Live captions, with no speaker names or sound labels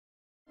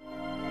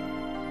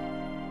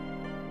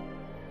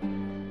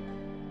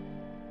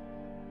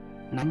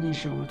南京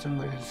是我们中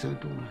国的首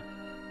都嘛。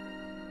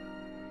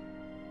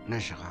那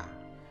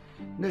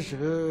时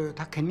候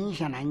他肯定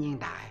像南京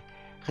大，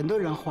很多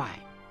人怀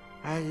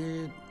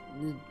疑，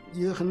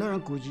有很多人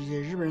估计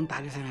日本人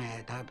打的上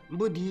海，他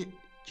目的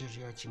就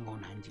是要进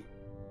攻南京。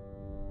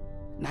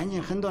南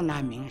京很多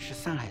难民是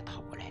上海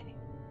逃过来的，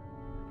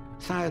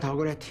上海逃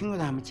过来，听过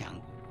他们讲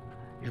过，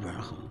日本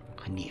人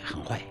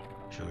很坏，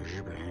说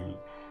日本人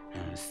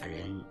杀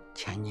人、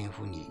强奸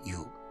妇女有，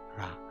是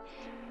吧？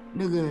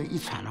那个一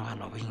传的话，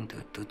老百姓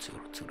都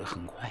走得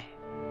很快。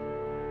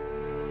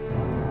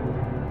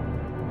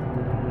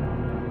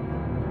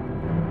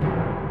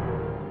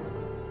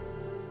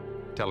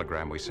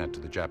Telegram we sent to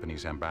the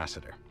Japanese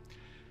ambassador.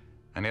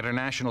 An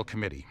international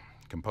committee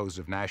composed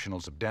of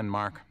nationals of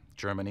Denmark,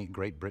 Germany,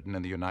 Great Britain,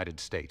 and the United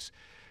States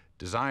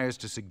desires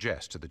to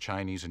suggest to the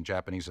Chinese and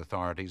Japanese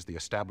authorities the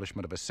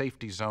establishment of a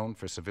safety zone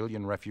for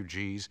civilian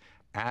refugees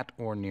at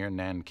or near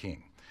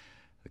Nanking.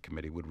 The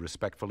committee would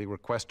respectfully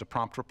request a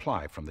prompt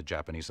reply from the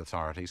Japanese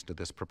authorities to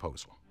this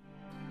proposal.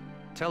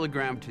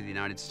 Telegram to the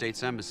United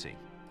States Embassy.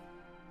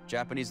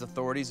 Japanese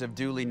authorities have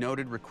duly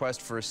noted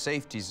request for a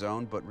safety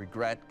zone, but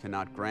regret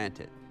cannot grant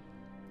it.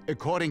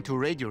 According to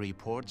radio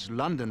reports,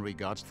 London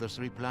regards this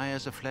reply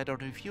as a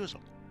flat-out refusal.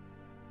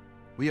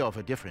 We are of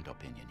a different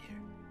opinion here.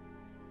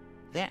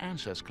 Their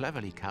answer is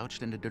cleverly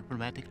couched in the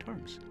diplomatic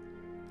terms,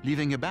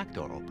 leaving a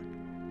backdoor open.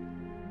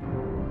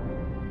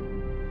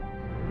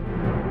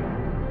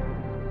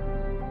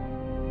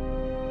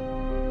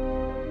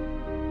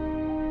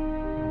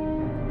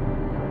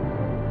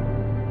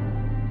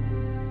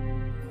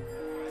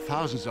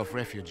 Thousands of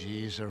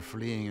refugees are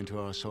fleeing into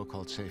our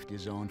so-called safety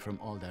zone from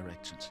all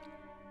directions.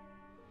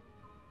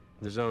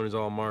 The zone is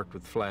all marked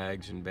with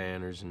flags and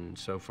banners, and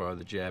so far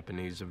the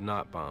Japanese have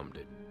not bombed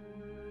it.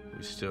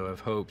 We still have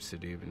hopes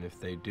that even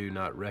if they do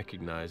not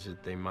recognize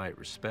it, they might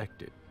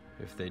respect it.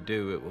 If they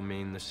do, it will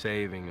mean the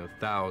saving of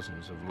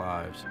thousands of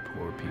lives of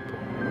poor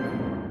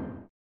people.